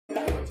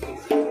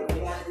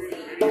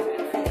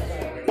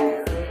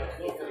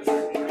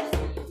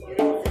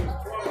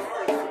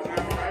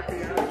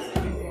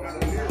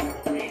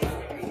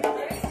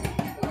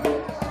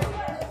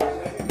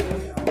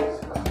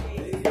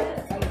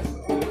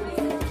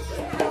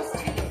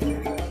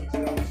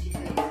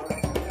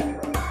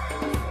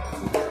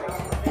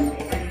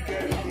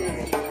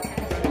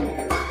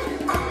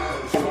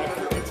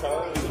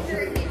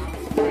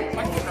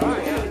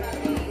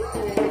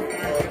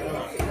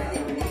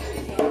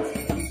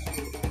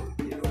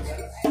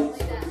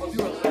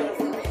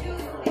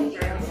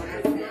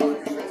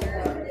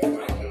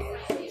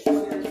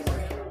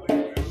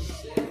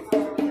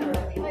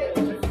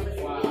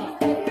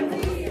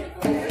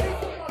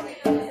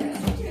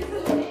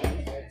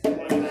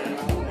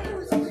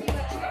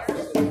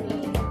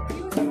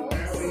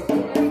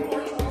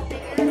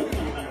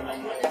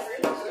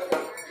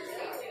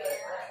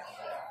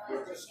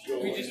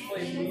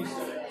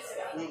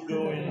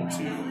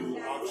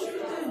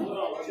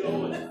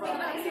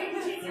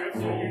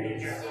Thank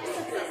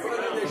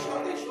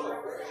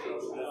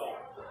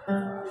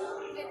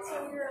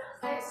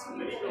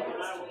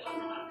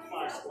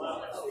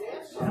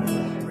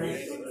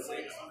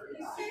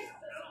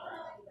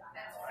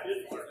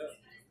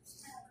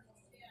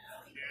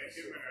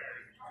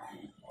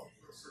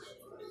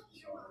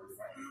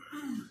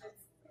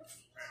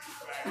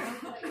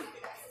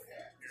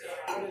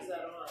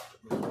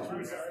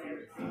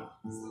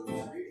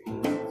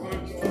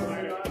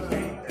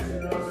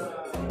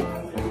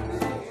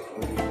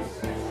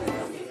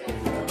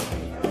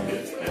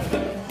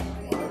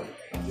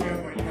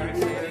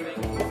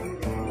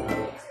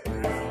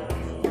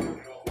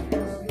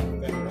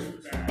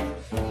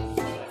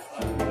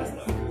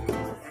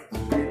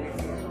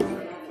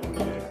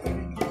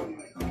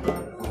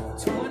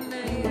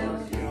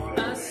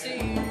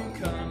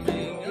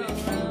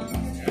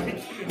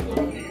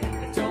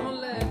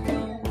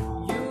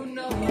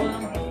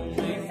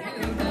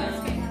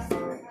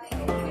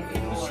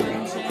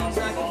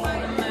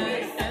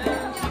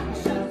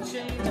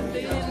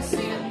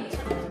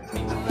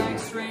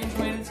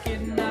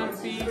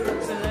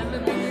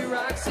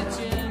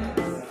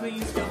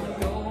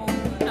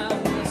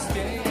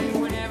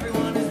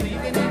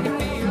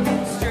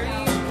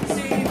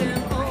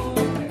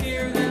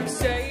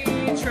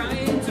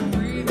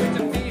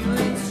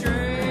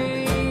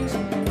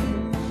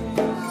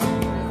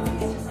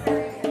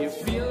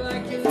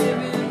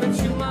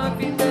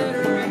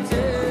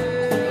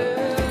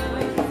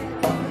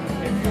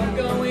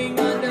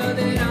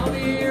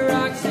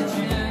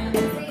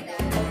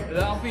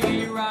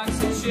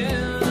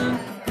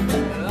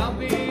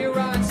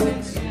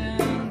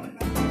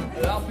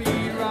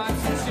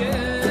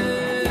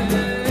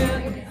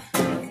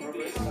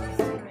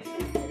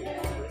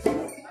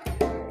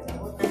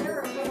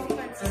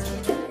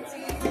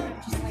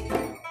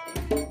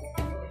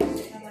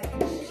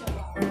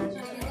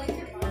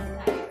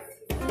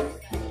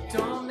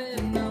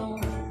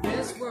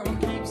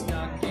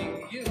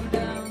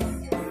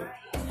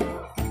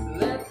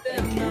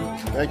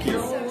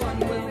you.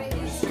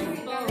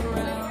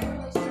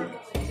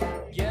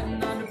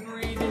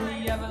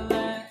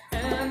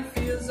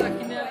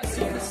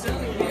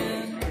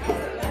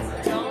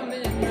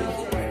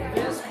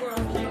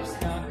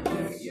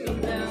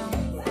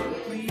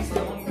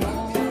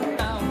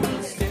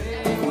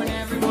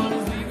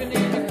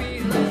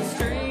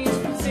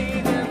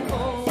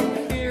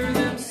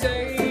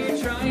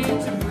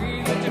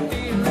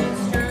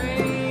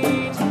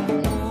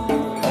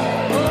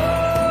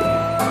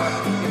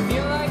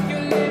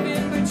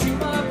 Living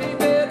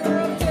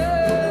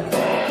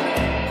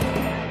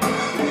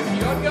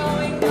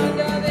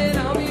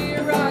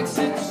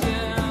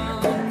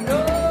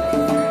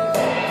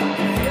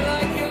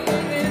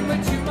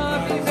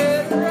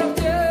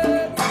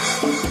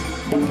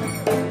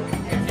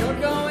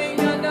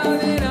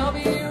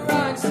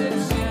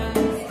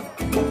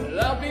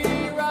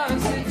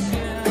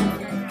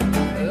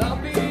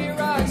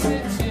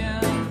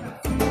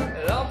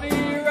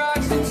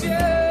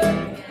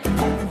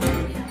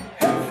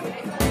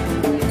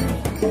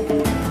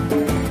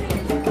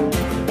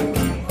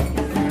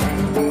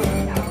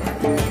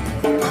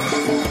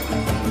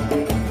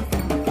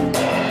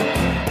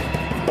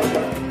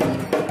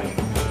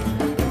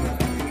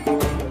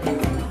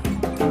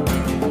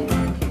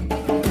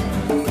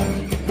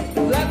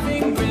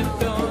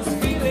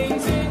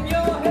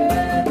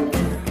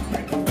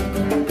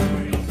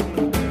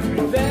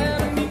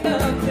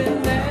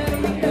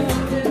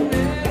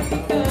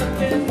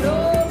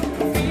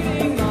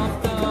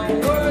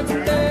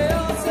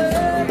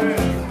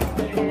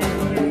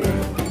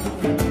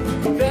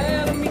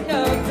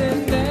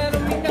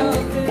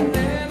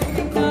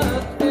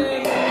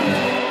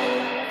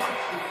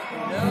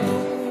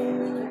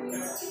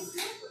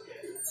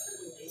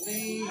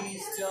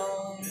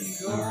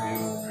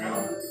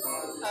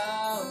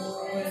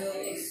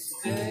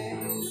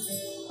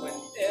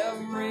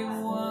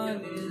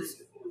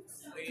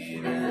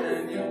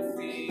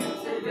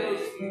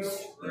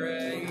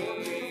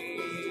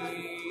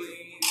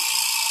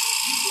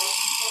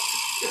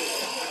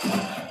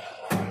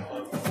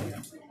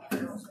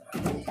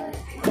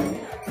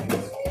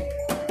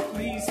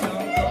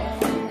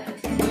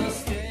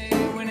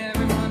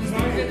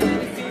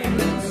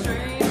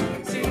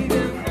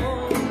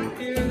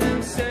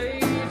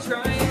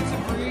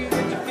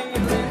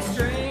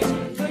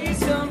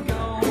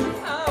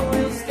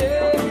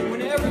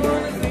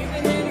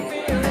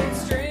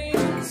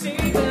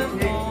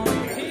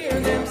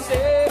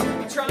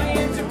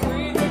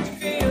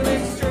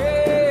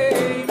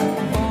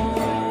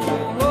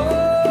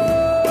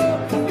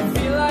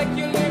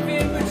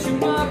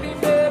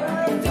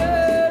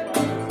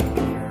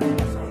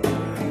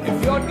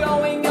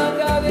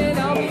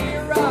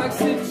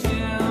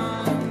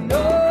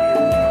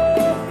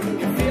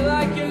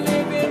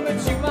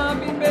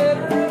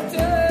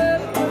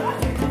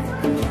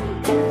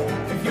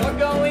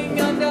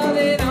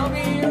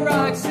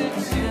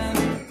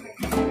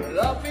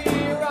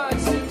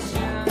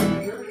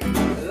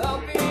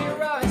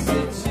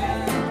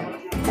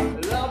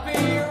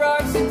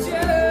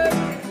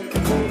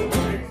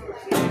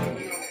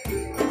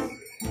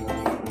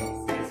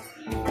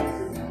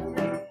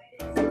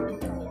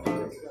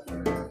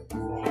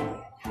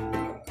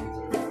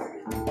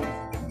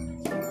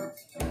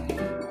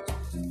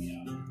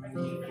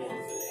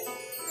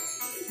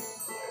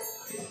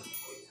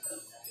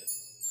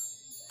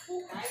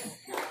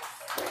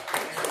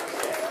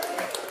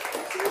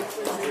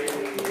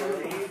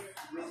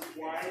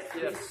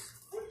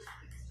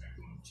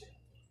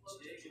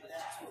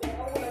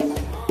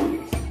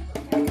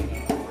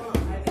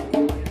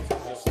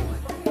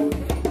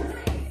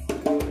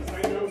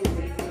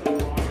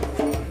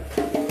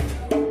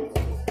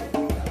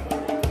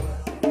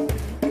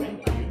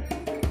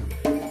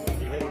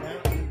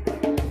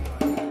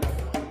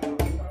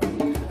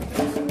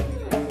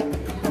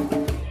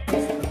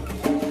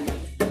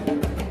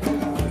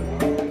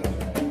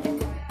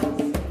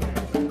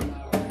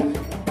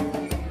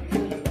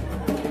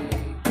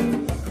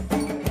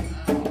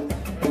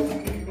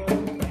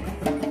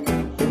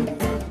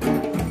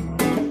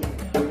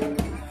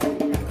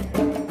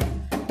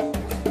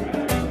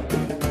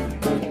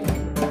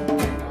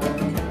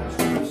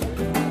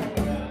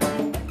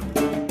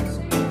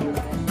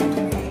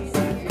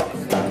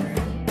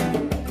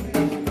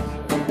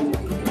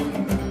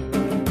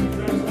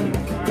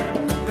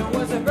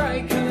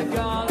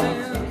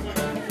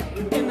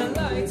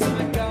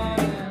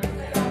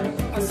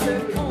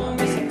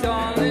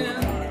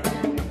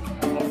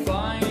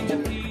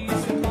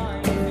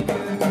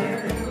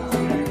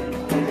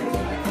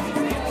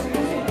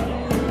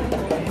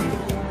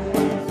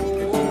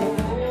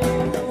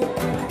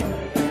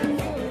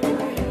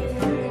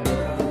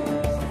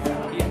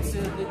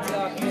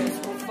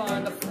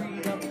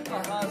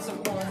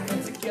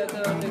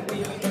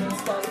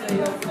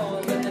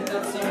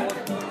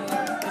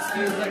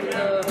feels like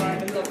love,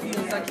 and love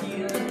feels like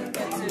healing.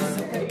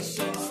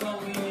 Anticipation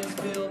slowly is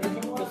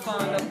building. We'll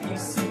find a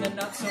peace in the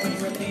not so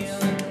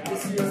revealing.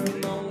 This is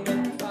the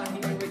moment, I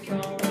hear it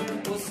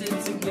come. We'll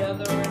sit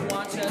together and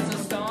watch as the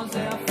stars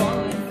they are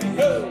falling.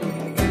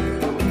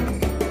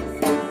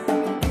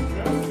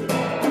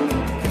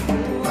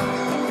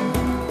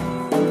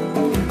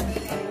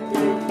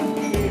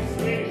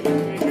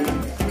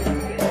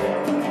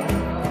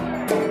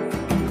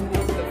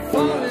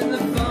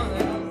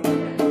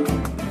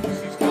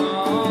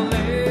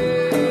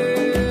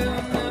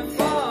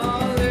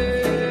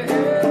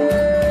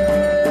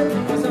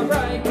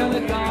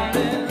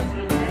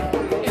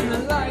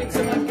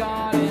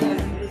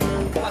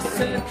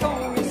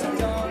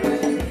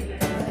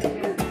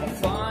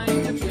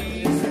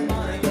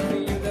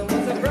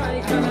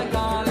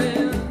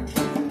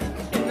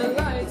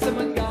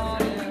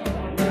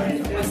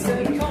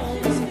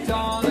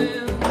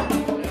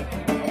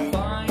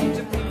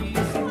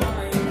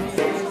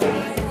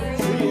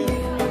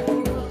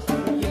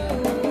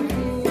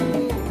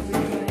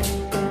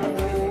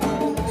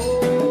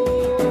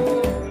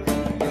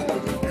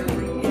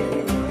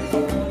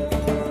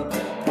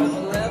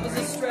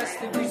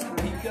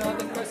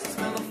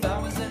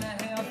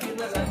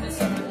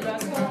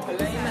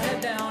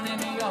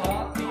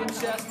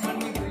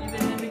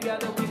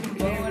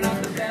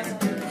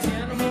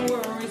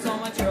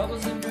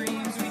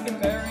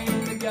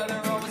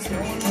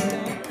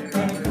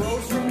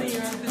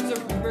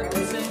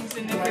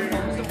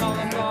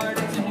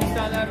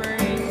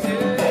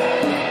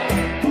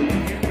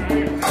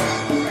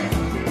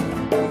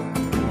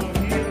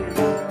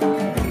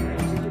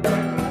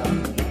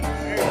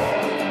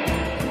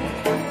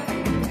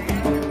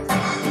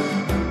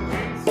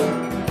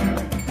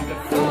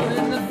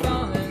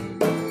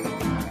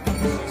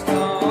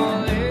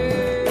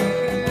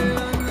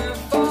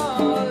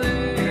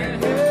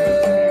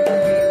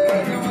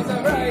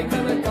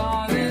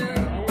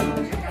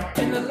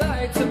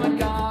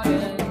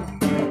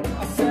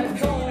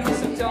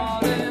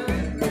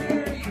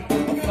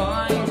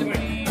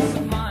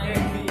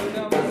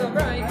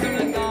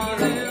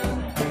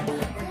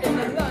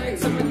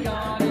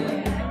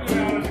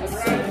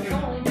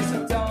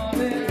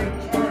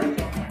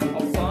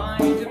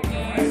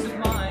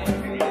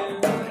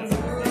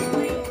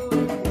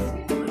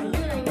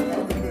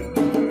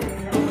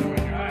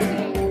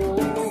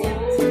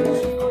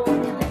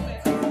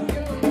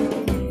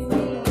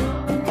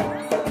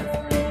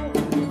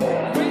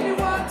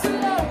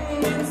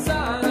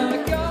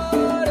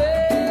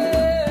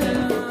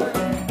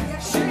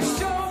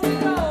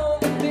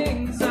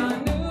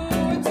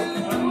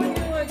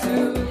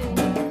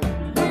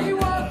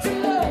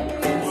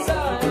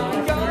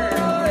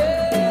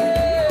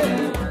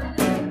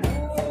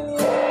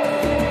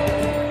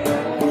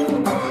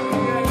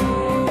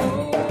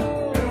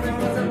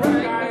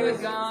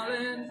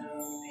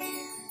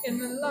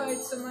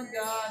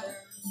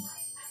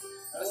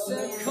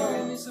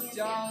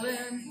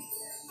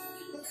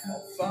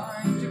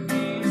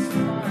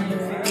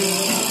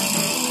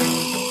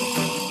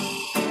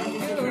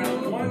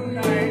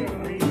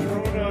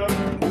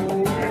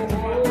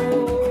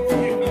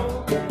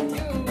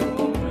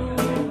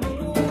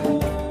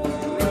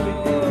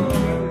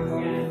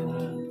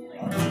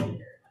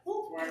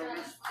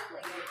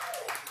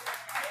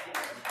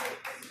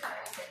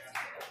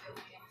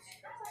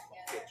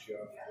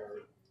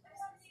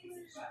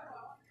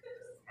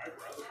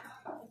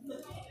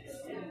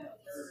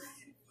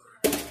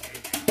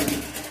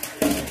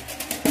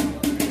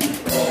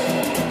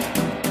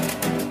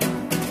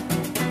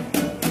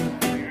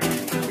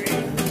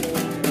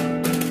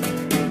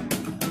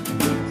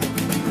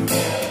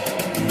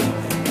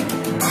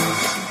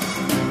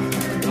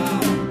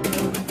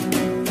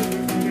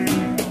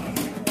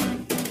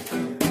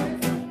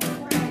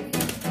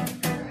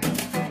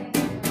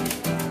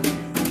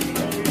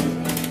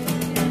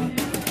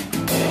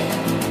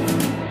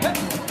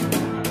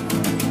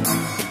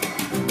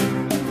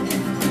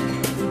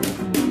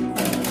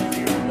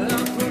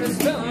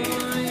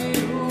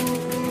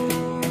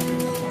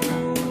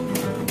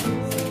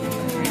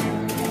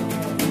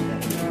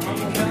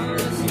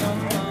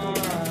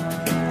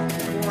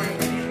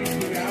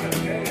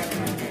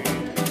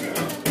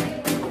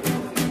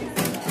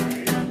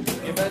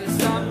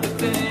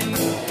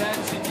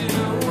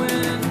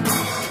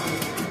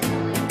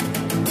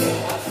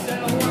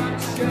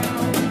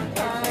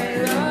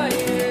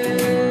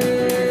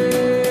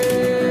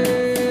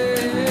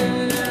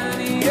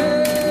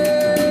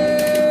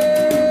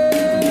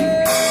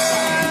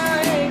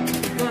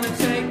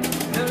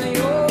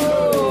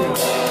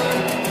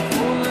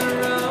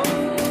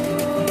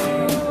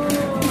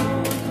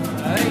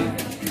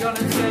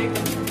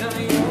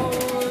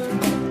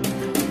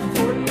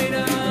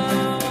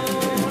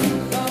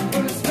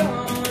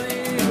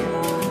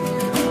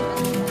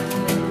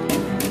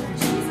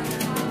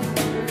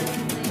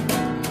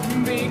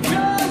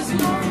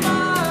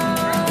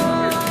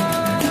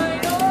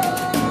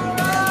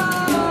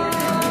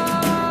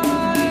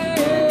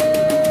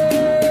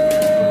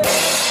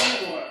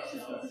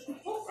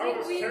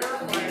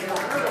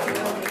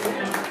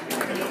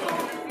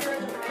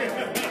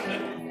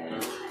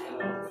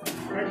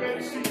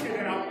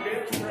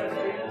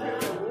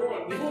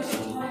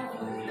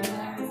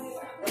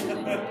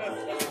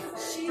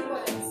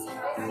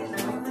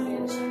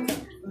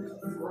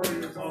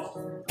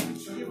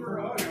 Give her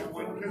a hug. I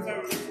wouldn't because I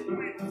was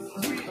sweet.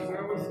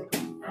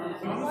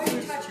 Why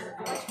you touch her?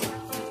 I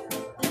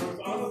was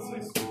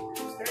honestly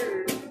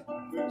scared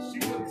that she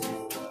would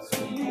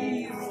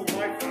squeeze the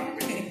life out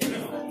of me. You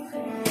know?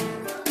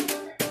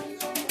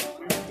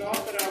 And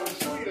thought that I was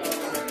sweet on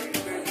her. And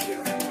then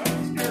I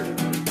was scared of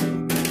her.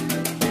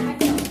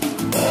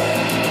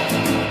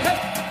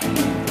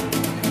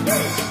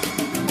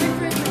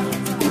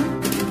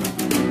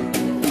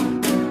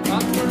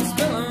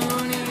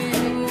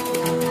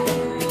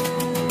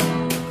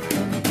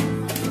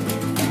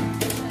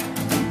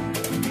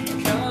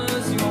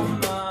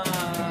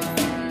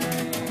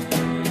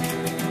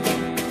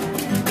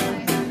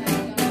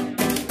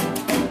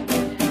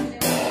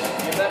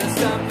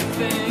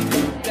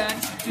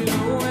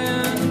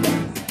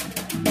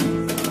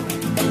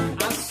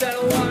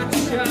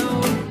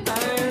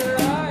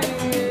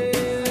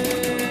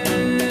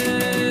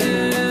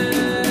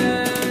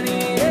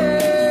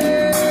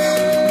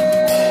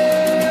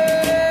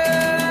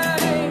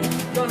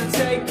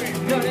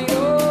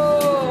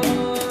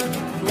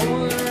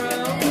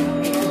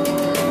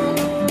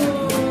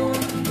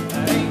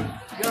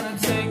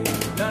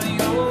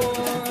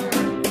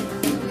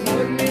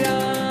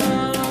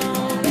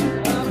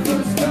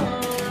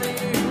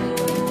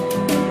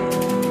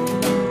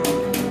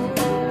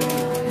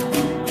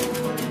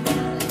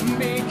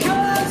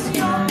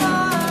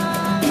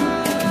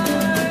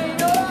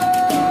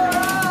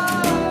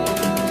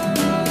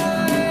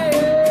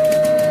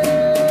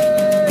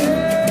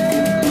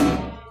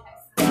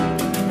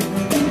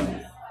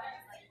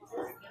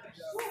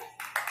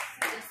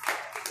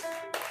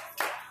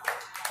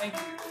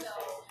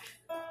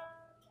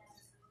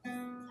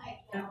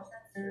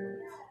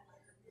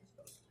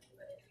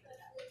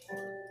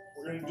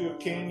 We're going to do a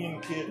Canyon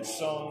Kids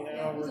song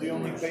now. We're the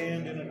only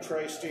band in a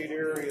tri-state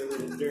area that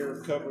will dare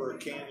cover a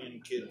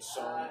Canyon Kids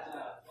song.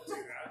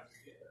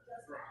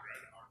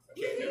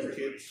 Canyon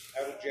Kids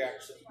out of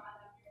Jackson.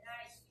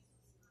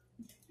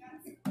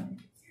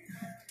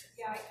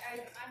 Yeah,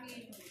 I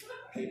mean...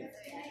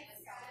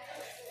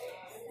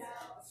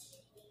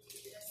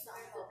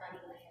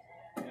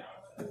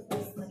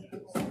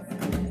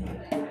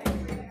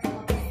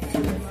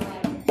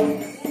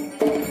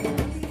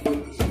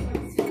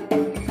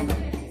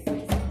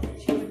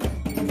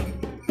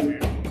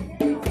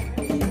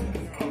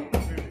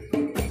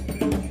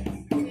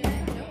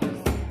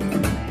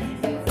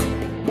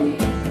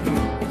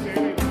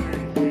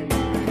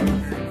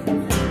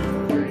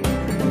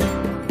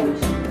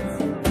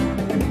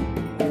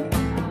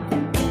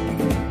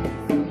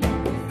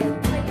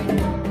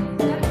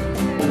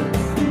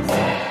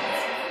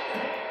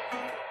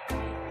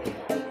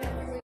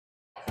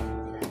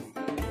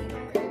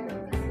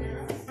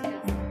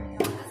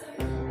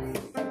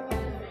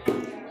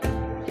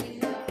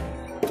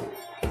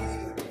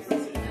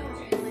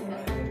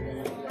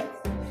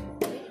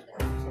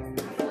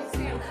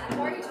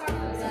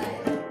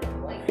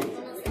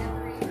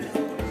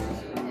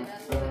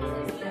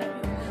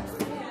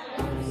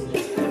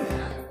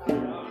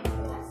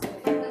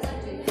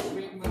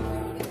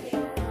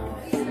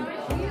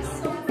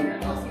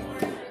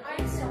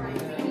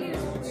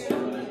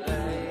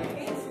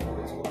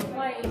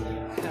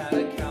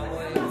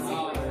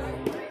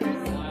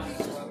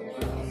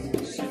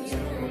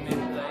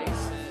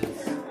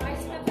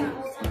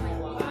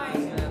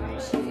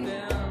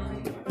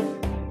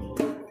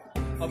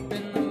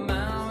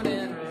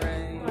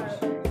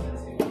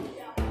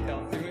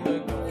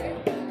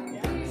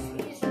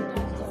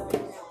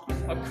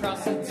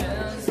 Across the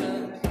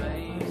desert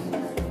plain,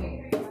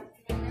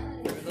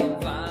 through the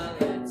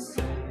violet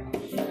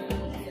sage.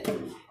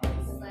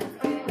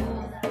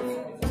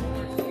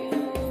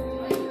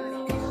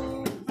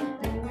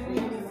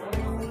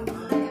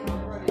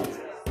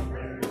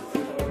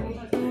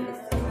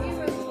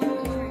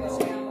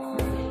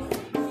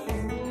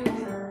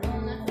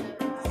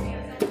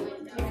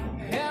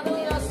 And the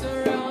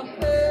lesser out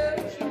there,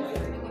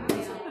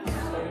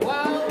 a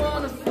wild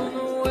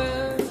wonderful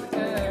West.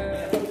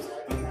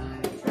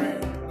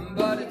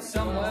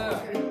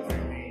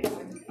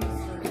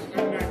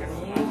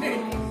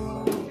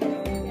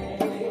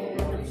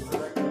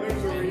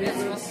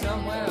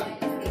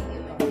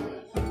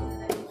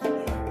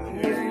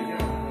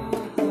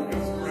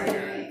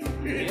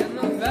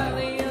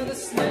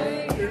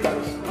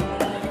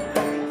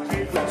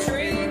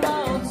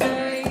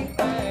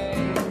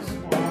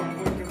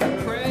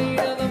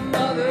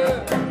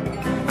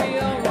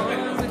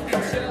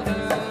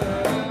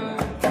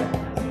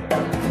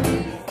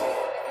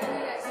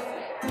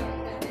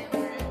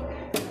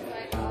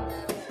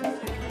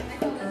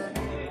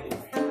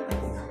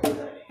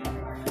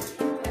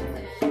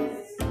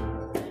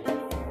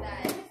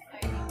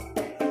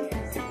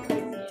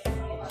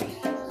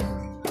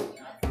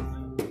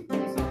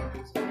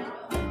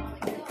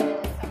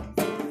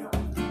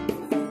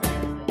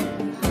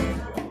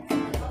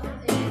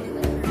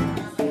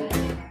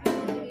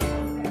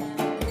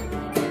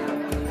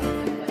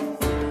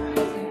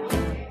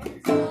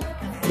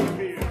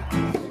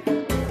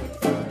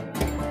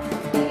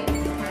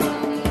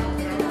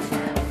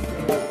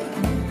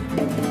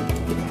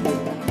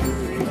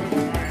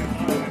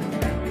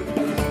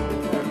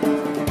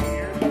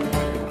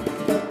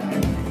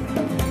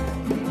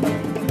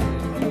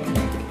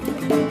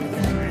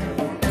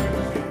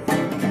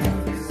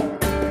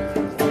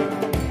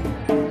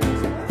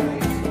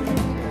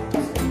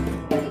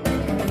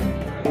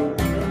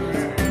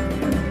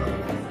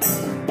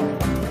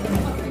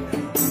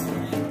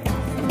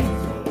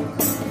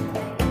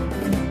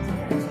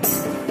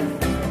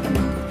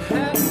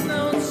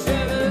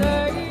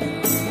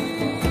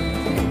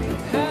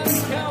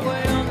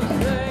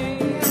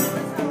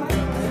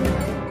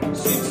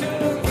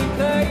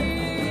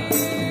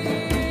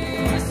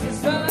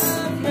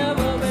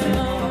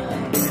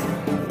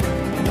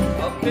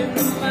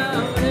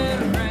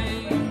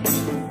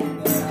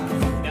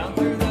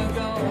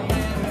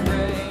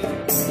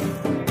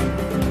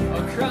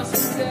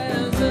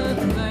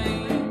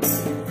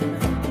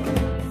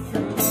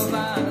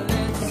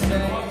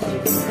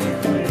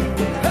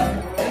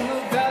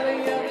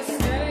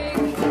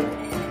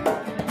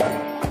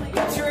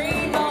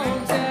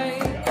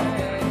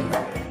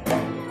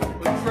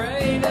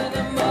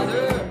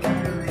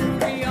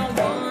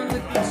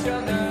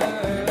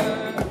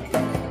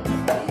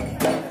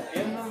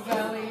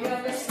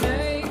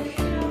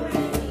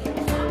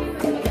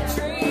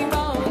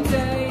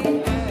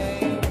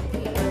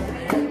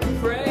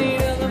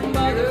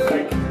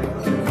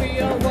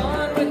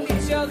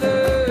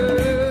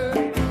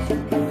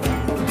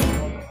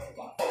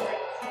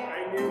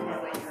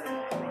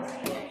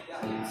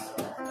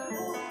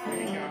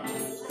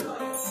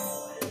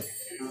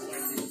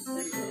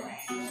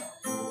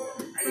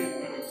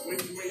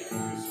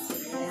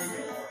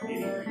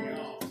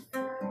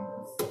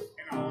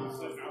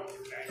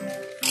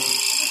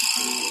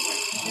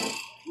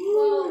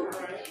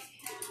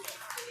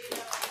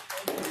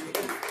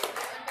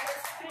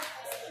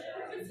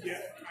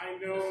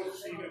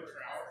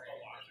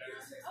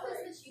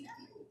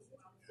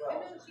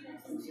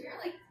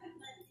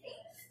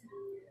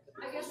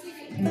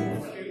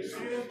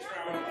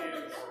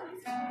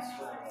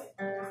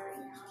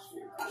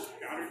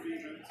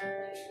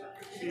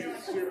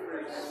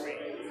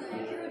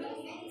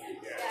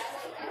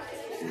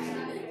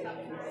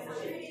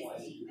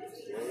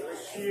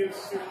 She is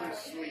super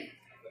sweet,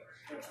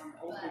 but I'm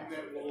hoping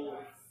that we'll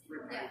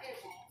bring my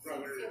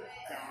brother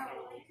down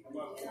a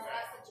level that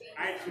I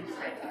actually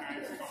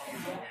recognize him.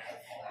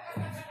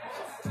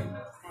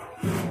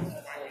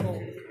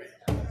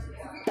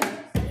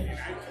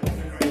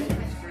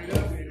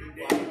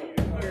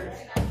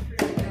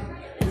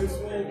 This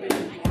will be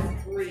part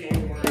 3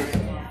 where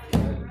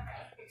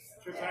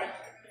because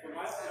the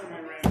last time I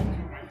ran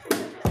into my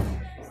children,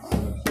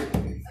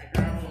 I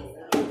grabbed a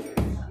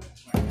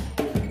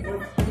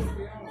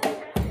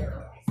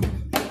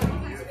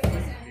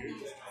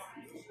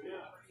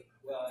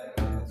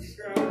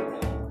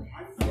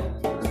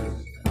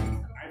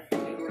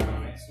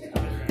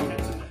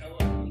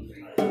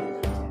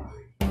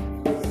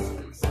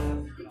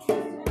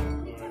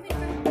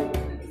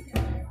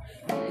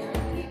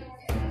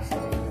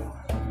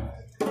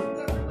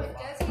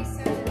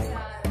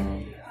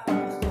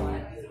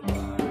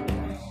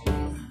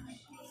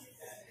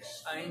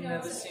I ain't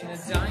never seen a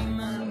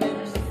diamond in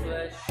the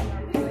flesh.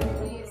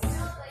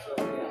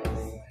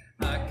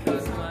 I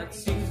cut my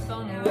teeth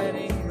on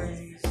wedding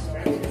rings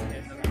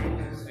in the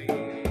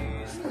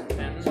movies,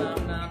 and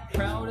I'm not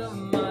proud of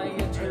my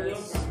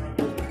address.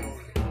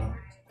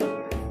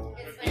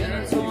 In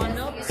a torn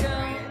up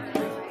town,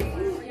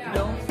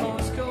 no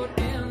postcode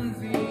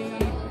envy,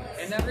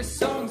 and every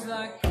song's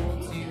like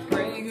gold teeth,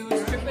 gray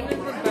goose tripping in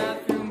the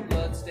bathroom,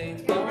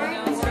 bloodstains blowing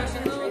out, trash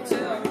in the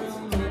hotel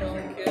room. We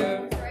don't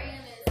care.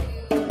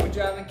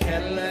 Driving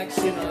Cadillacs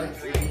in our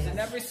dreams, and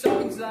every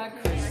song's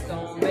like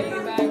crystal,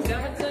 Maybach,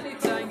 diamonds, any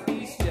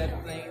timepiece,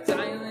 jet planes,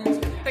 islands,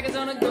 pickers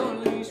on a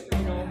gold leash.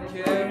 We don't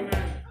care.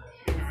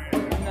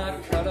 We're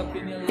not caught up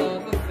in your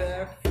love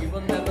affair. We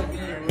will never be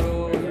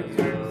ruined.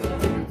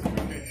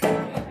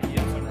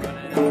 Years are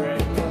running out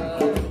of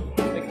blood.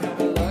 The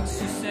kind of luck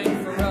you sing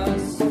for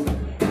us.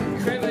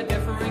 Crave a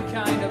different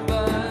kind of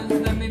buzz.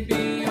 Let me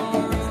be your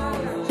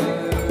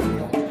ruler.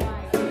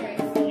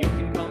 You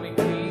can call me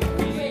Queen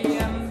Bee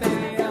and Baby.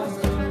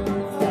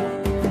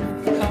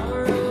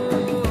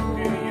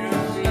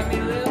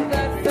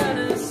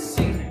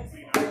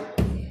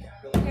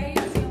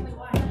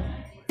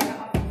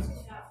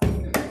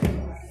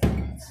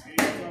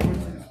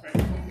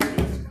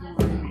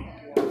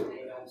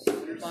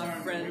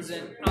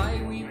 And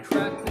I, we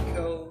crack the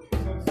code.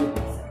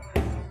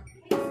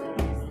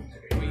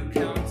 We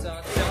count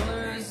our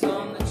dollars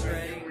on the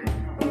train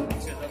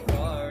to the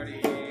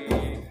party,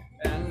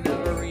 and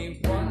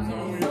everyone who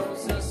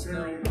knows us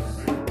knows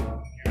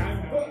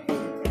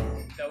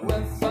that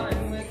we're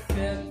fine with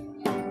it.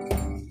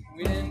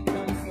 We didn't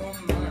come for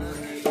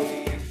money,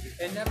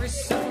 and every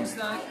song's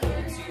like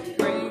gold teeth,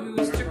 gray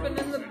goose tripping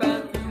in the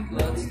bathroom,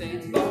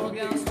 bloodstains, ball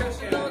gowns,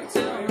 trash in the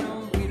hotel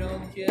room. We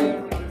don't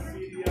care.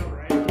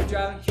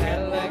 Driving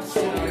Cadillacs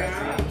in our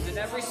dreams, and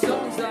every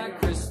song's like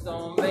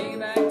crystal,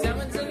 Maybach,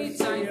 diamonds, any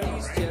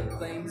timepiece, jet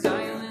planes,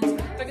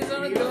 islands, pickers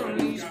on a gold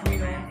leash. We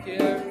don't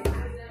care.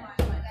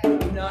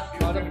 We're not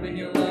caught up in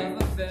your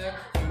love affair.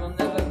 We will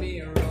never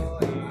be royal.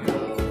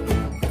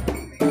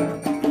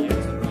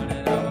 Years are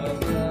running out of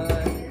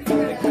blood.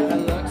 The kind of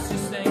luck's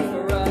just ain't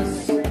for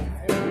us. We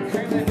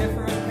crave a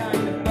different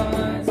kind of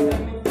buzz.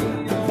 Let me be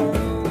your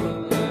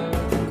ruler.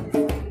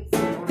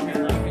 And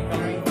let me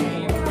call me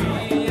Queen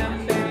Bee and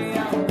Baby.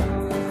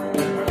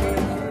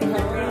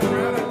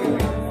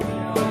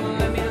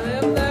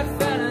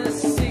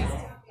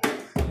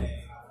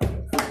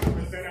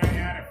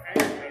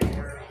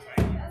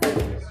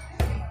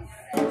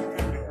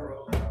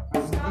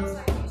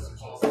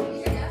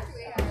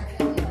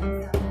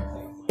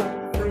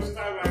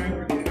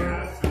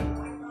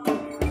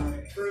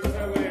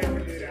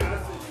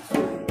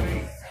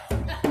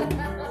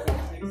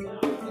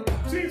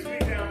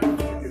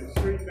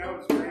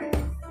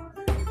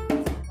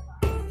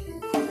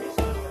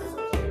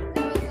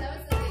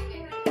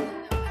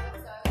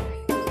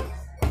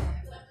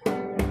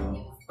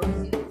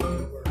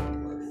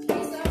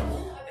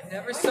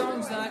 Every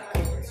song's like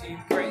gold teeth,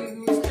 gray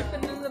goose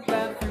tripping in the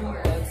bathroom,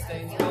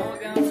 bloodstains, ball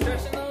gowns,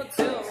 trash in the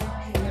hotel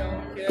room. We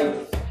don't care.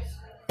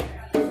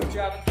 We're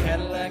driving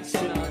Cadillacs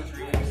in our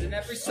dreams, and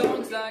every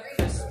song's like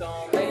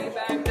crystal,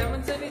 Maybach,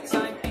 diamonds, any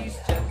timepiece,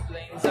 jet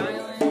planes,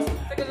 islands,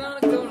 pickers on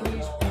a gold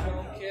leash. We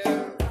don't care.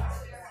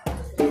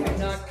 We're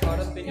not caught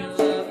up in your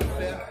love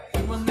affair.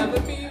 We will never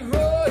be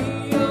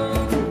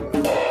royal.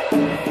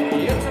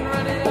 It's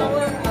running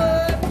our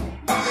blood.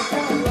 The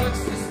kind of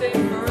luck's to stay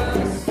for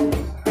us.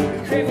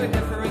 Crave a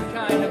different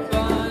kind of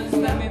buzz.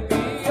 Let me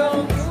be your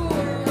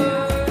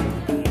ruler.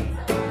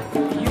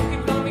 You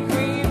can call me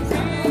Queen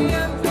Bee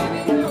and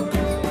Baby.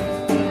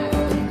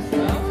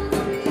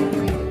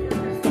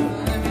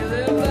 Let me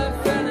live that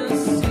fantasy.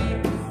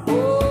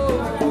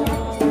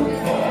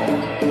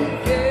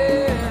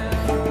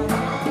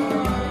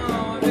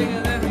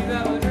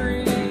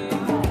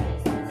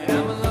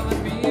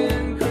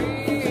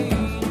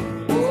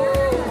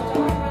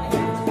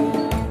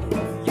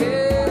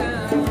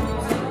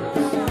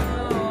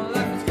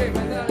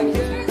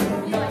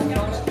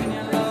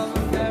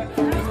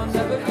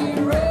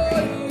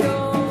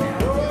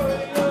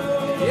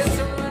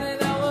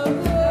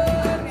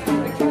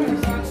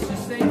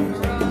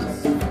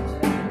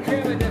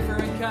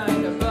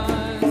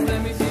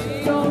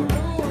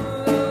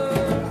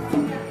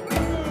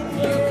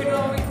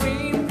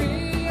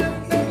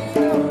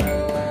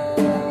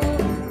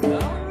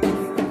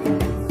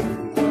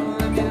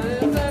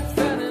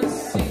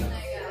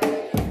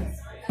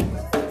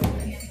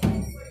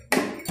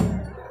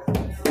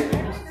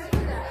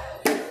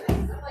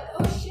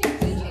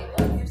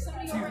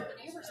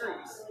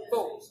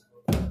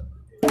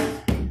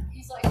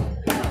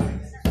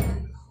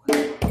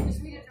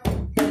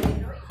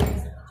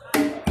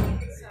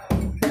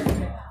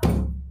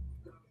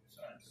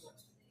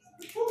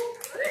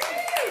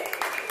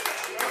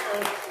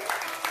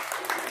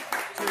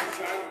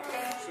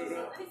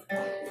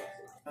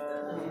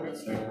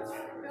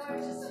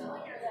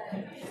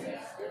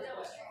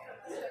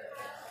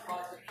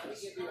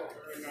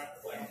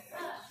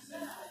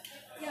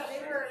 Yeah, they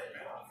were.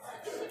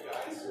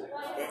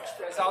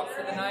 Guys out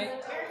for the night?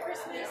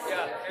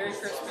 Yeah, Merry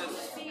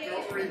Christmas.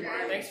 Don't remind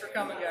me. Thanks for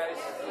coming, guys.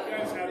 You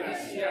guys have that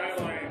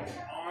skyline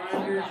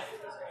on your.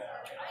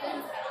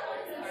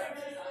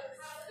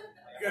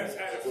 You guys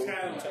had a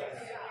skyline.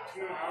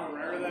 You know how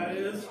rare that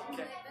is?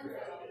 Okay.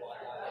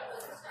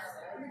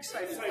 I'm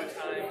excited It's for like the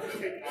time.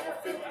 take all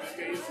 50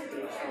 states and do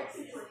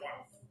something for one.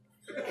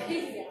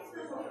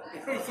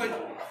 It was like,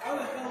 how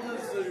the hell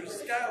does the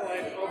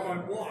skyline of my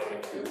block?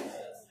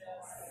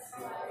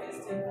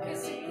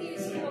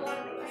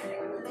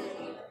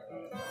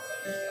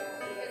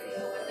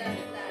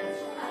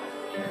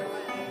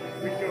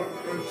 We go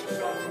approach the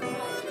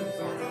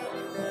sun.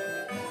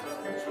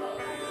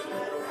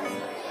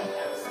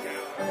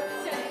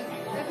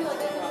 I'd be like,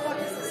 what the fuck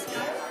is the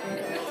skyline?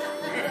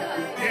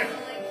 Yeah.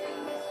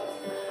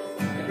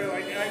 I'd be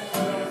like, I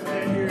was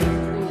dead here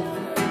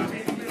for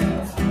 15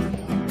 minutes.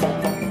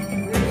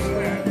 Where's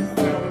that?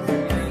 That was the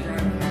right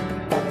drive.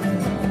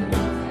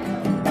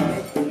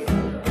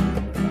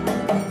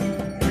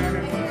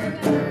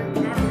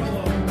 Not real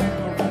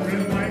low.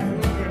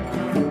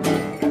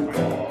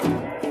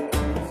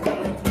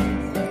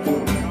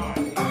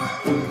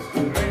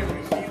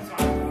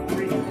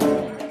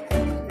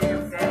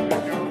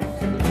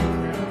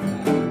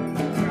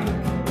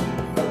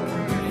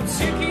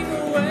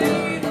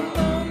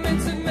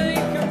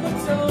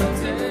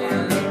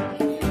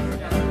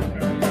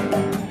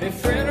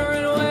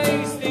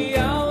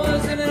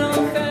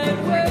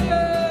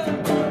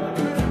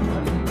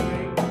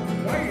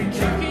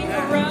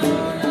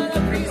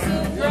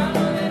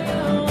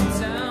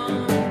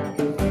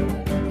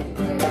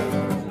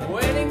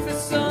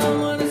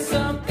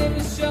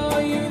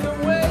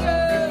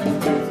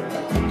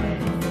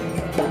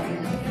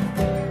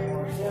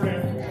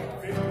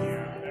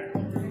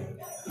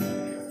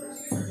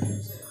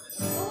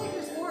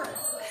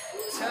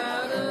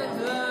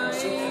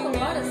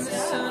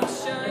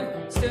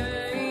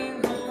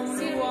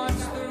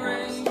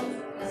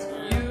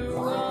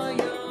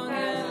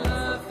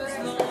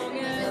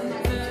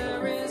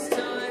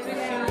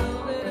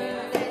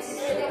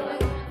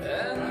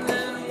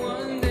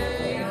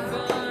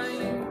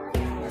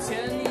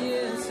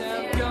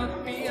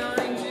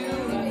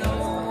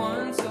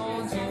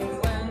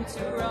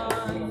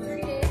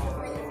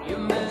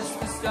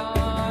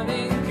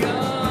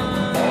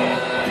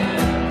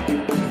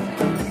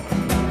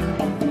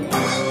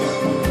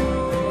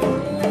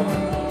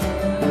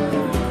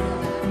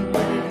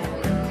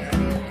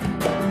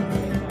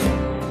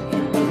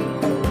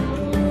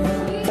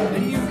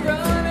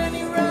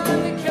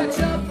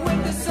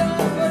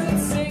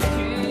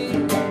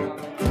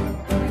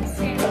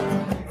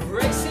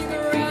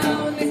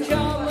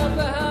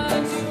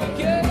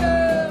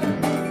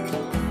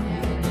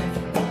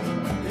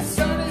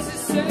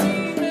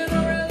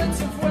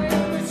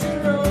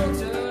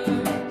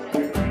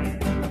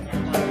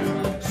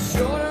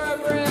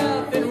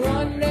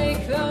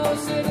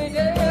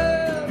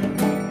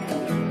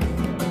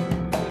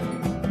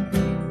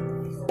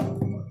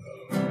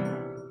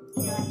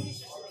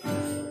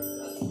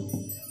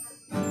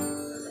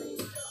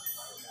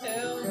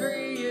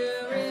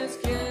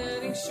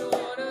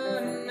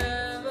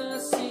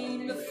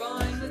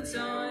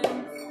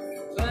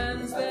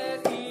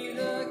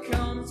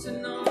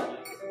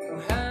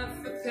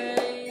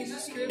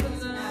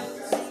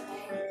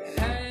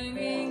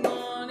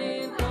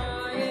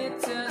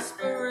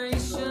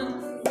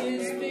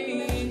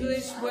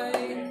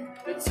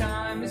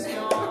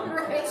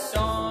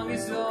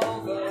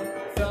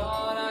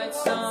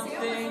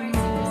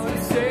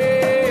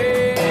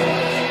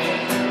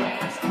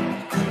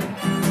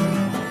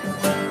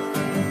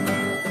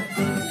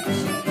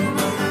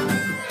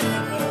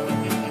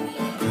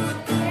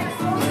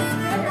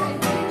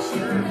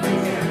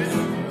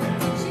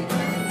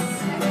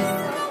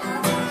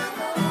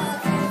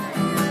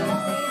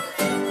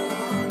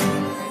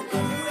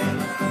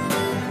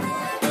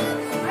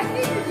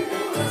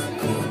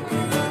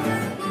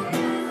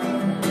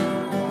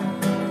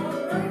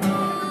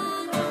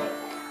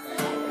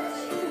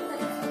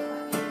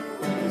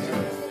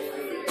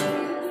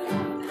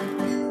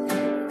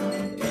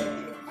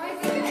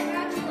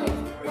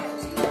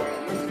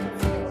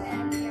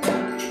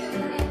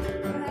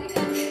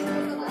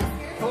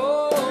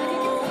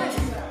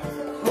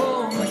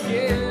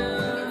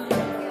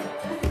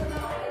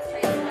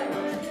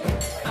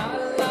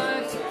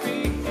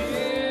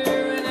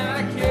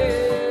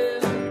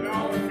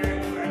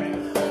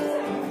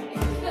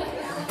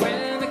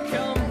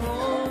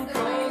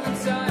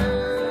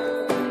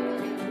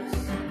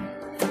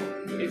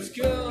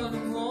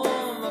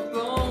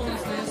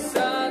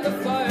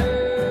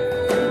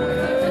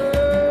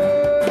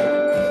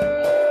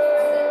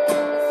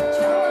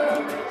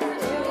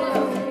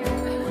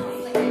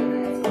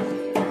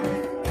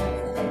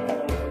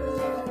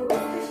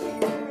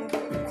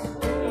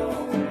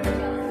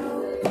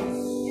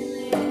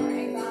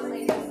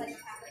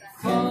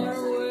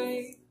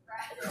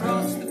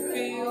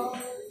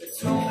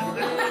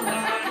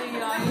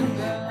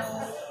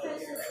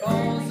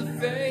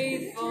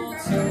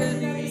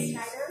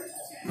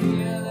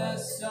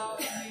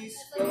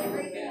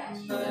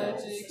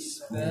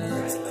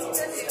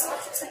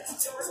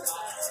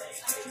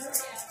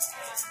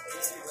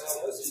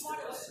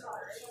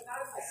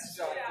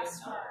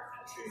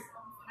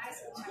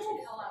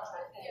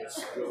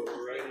 Go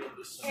right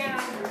into some. And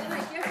then I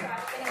gift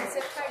wrapped and I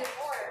zip tied it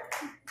more.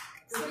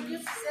 So he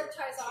gets the zip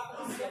ties off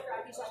of the zip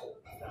wrap. He's like,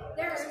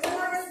 there's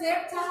more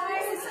zip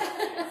ties.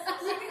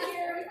 You can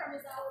hear him from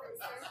his office.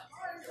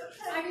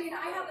 I mean, I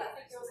have that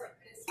thing that was like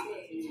this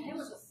big. And it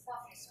was a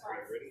fluffy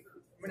scarf.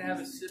 I'm gonna have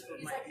a sip of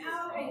He's my like,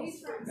 oh, and he's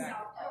from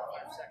South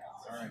Dakota. 5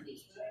 seconds. All right.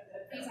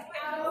 He's like,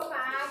 oh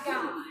my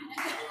God.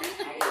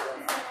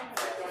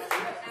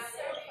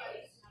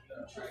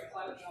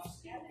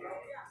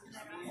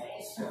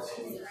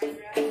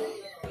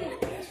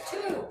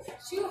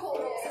 Two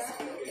holders.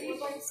 He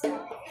likes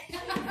stuff.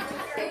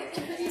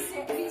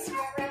 He's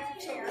wrapped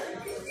the chair.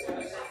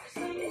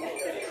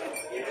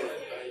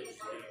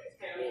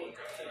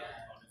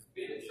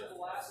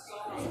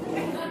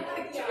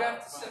 You have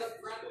to sit up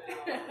front.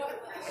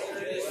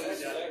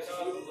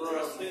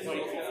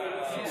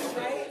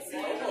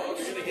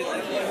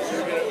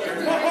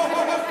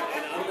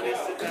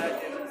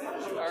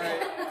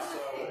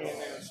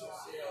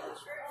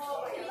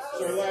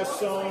 So our last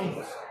song.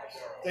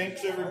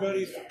 Thanks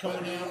everybody for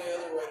coming out,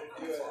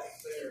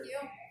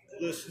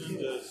 listening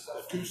to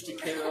Acoustic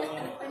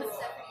Heroine.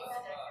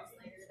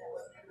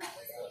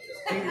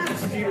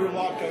 Peter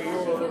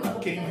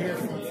Lacayor came here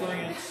from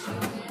France.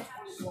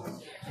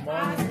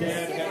 Mom and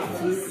Dad got a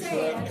flute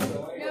truck.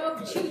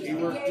 He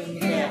worked in the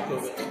back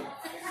of it.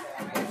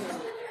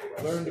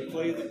 Learned to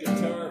play the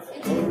guitar for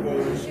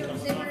oboes coming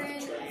off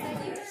the train.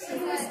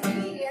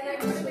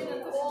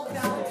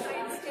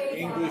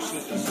 English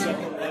is his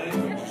second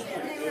language. He's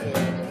pretty good at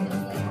it.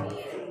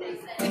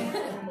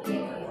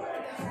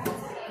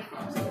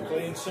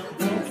 Playing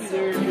something funky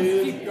there,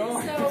 dude. Keep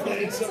going.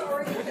 Playing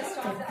something.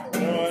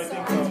 No, I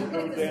think I'll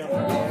go down.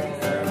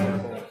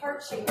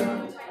 Okay,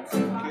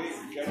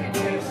 got your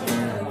case.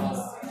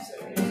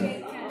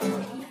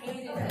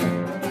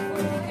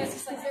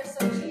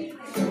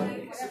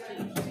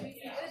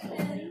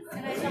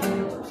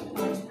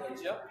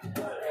 Yep.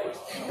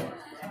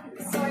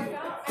 So I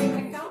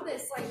found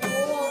this like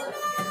old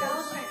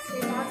Valentine's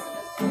Day box in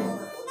the store.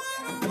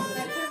 And I put it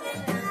in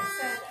there and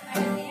said, I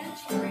had an aunt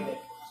right?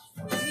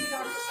 She's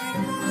Dr.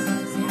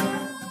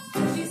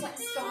 Sanders. She's like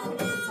stomping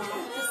in his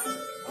office.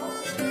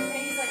 And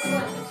he's like,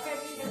 what? It's going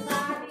to be the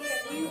lobby, a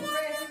new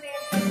present,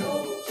 and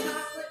old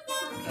chocolate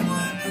pumpkin.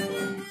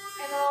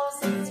 And all of a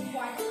sudden it's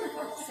quiet for a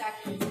couple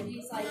seconds. And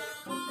he's like,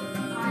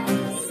 I'm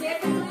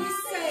simply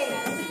saying,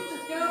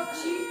 don't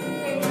you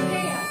pay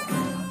hands.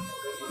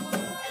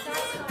 At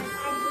that time,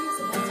 I'm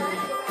losing it. So I had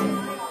to go back to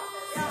my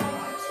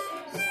office.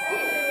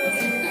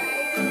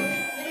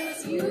 And it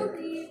was you,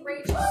 me,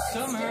 Rachel.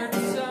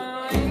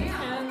 Summertime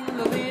and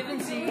the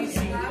living's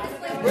easy.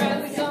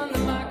 Bradley's on the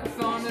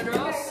microphone that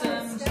draws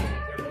sense.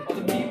 All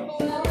the people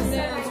that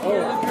dance for the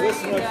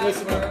listen up,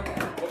 listen up.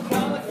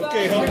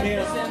 Okay, help me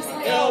out.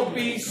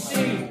 LBC.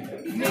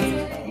 Me,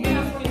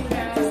 and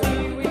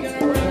Cassie, we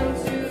gonna run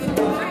to the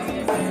party.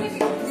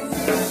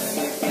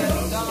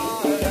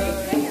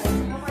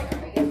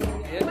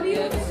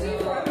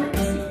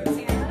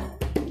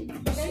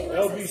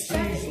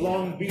 LBC's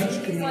Long Beach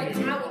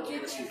community.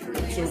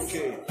 It's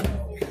okay.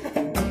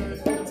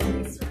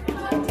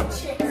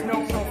 No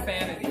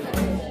profanity.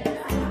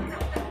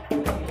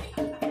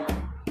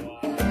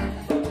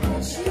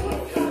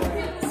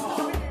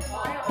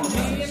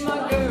 Me and my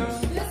girl,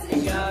 we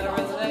got a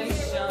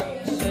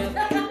relationship.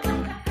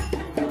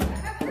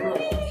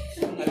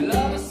 I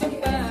love her so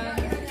bad,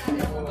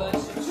 but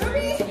she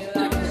treats me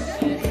like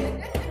shit.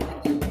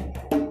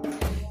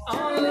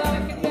 On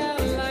like a gal,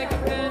 like a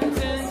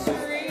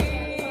penitentiary.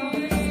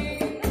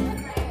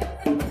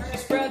 She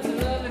spreads her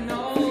loving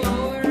all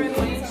over, and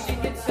when she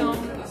gets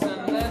home, there's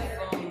none left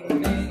for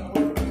me.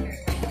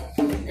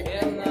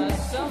 In the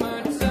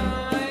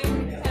summertime,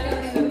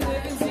 and the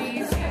living's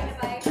easy.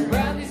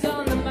 Bradley's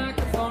on the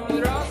microphone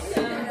with Ross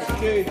and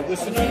Okay,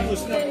 listen up,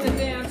 listen in up. the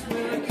dance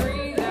with a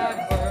green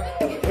diver.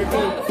 Here goes.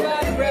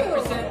 Qualified to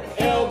represent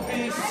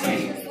LBC.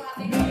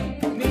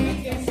 me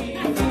and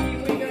TV.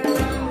 We gonna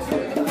run to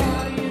the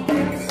party and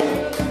dance till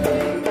the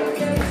thing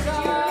gets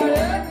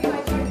started.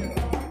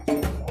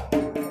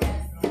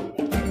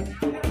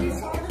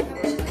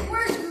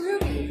 Where's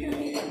Ruby? We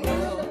were in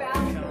the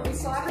bathroom. We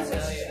saw her, so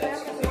she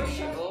grabbed the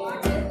portion,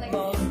 walked in, like,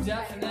 Most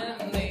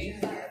definitely.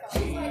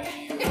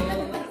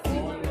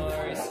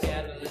 More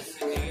scandalous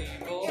and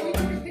evil.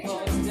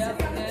 Most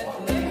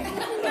definitely.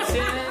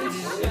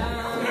 Attention.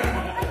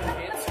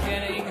 It's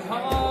getting hard.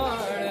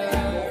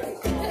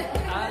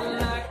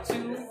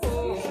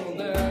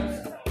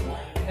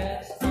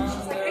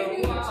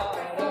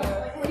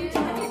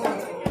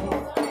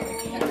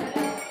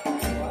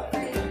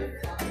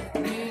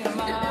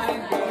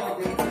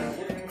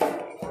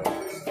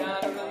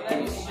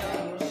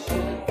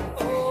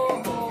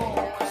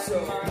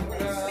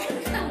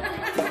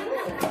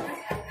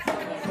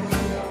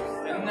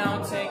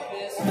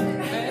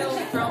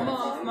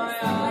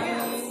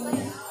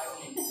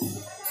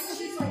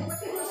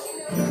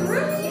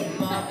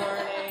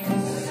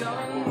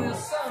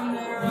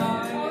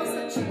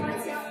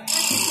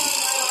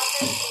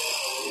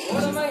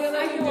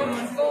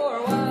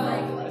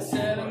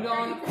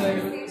 wanna play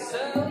with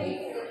themselves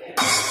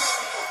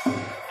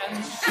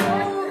and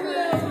show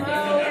them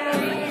how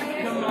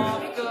they come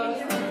off the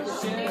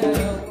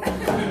shelf.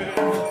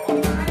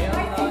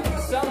 In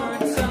the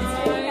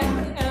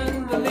summertime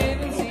and the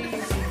living's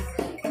easy.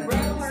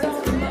 Brands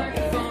on the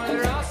microphone,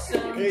 they're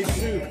awesome. Hey,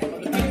 Sue.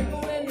 The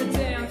people in the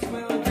dance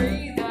will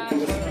agree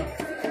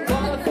that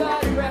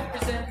qualified to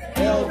represent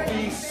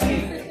LBC.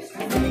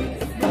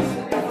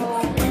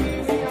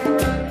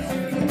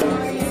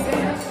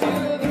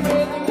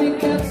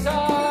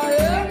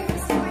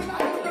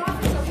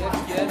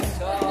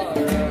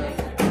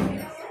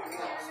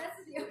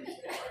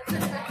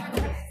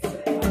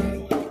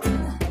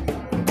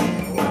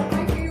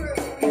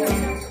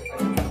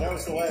 That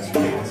was the last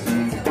dance.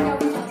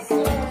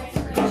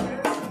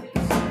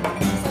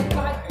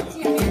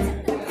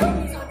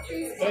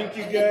 Thank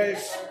you,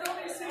 guys.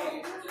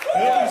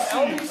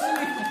 LBC.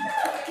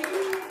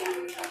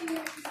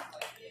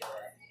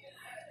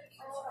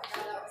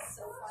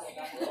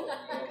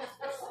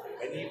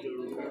 I need to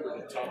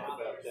remember to talk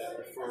about that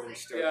before we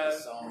start the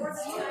song.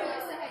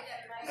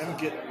 I'm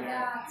getting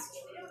there.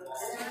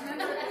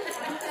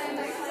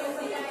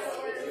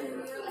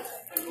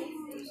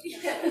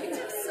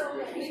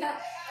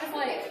 I'm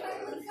like,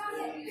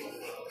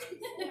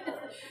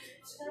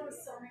 that was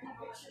so many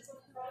pictures of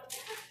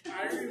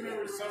I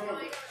remember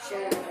someone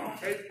showing up on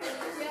Facebook.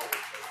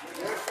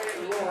 They're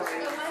saying Rory.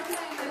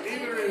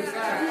 Neither is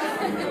that.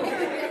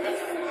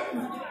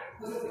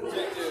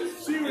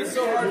 It's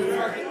so hard to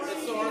fucking,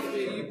 it's so hard to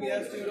be a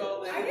UPS dude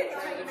all day.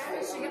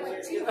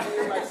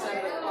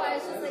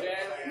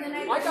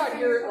 I got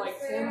here at like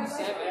 10:07.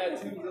 I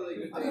had two really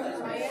good days.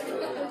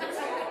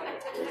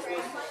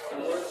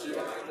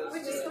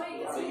 which is funny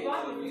because we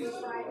bought the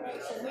music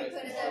right, so we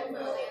put it up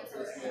early.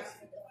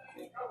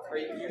 Or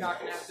you're not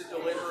going to have to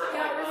deliver it.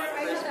 Yeah,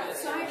 I got that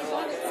sign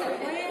on it said,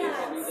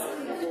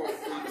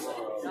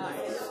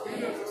 Nice.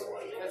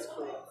 That's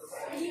cool.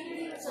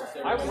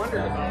 I wondered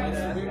about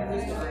that. We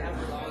used to have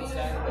it on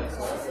Saturdays.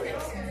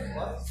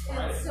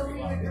 so we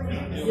were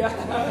Yeah.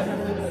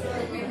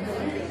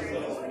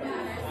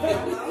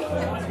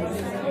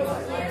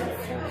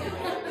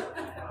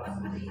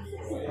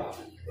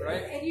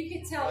 Right? and you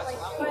could tell, like,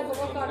 by the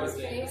look on his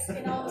face,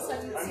 and all of a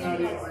sudden you see him.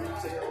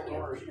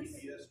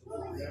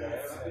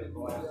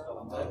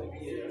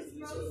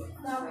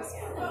 That was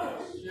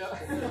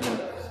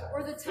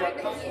or the time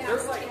that he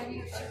asked Tammy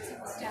if she was in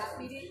the staff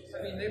meeting.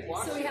 I mean, they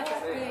watch So we had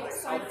that big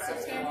sign, so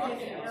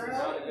Tammy and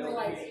Arrow, we were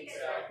like,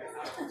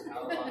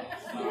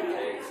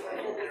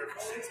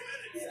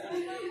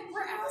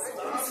 we're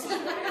assholes.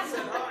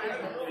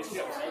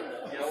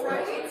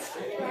 Right?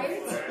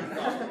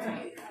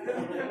 Right?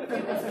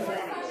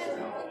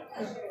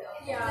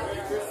 Yeah.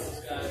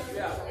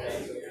 Yeah.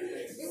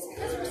 It's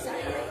because we're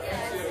separated.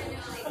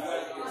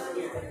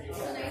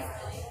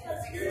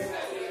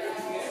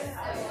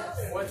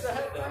 What's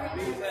that?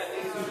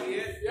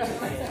 Yeah.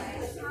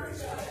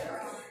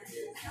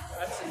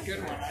 That's a good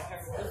one. I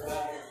haven't heard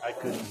that. I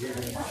couldn't hear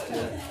him.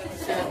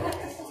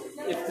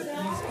 If the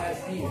bees had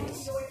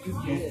bees,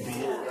 you'd be it.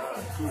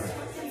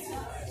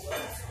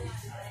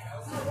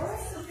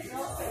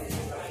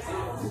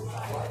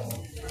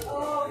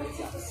 Oh, we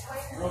took the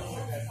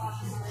spider.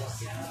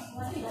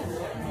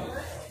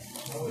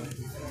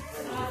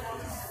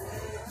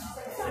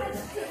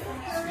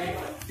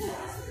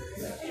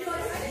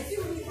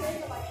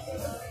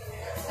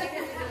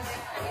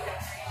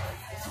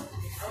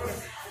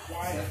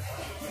 Right.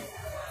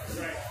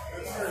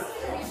 That's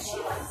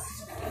her.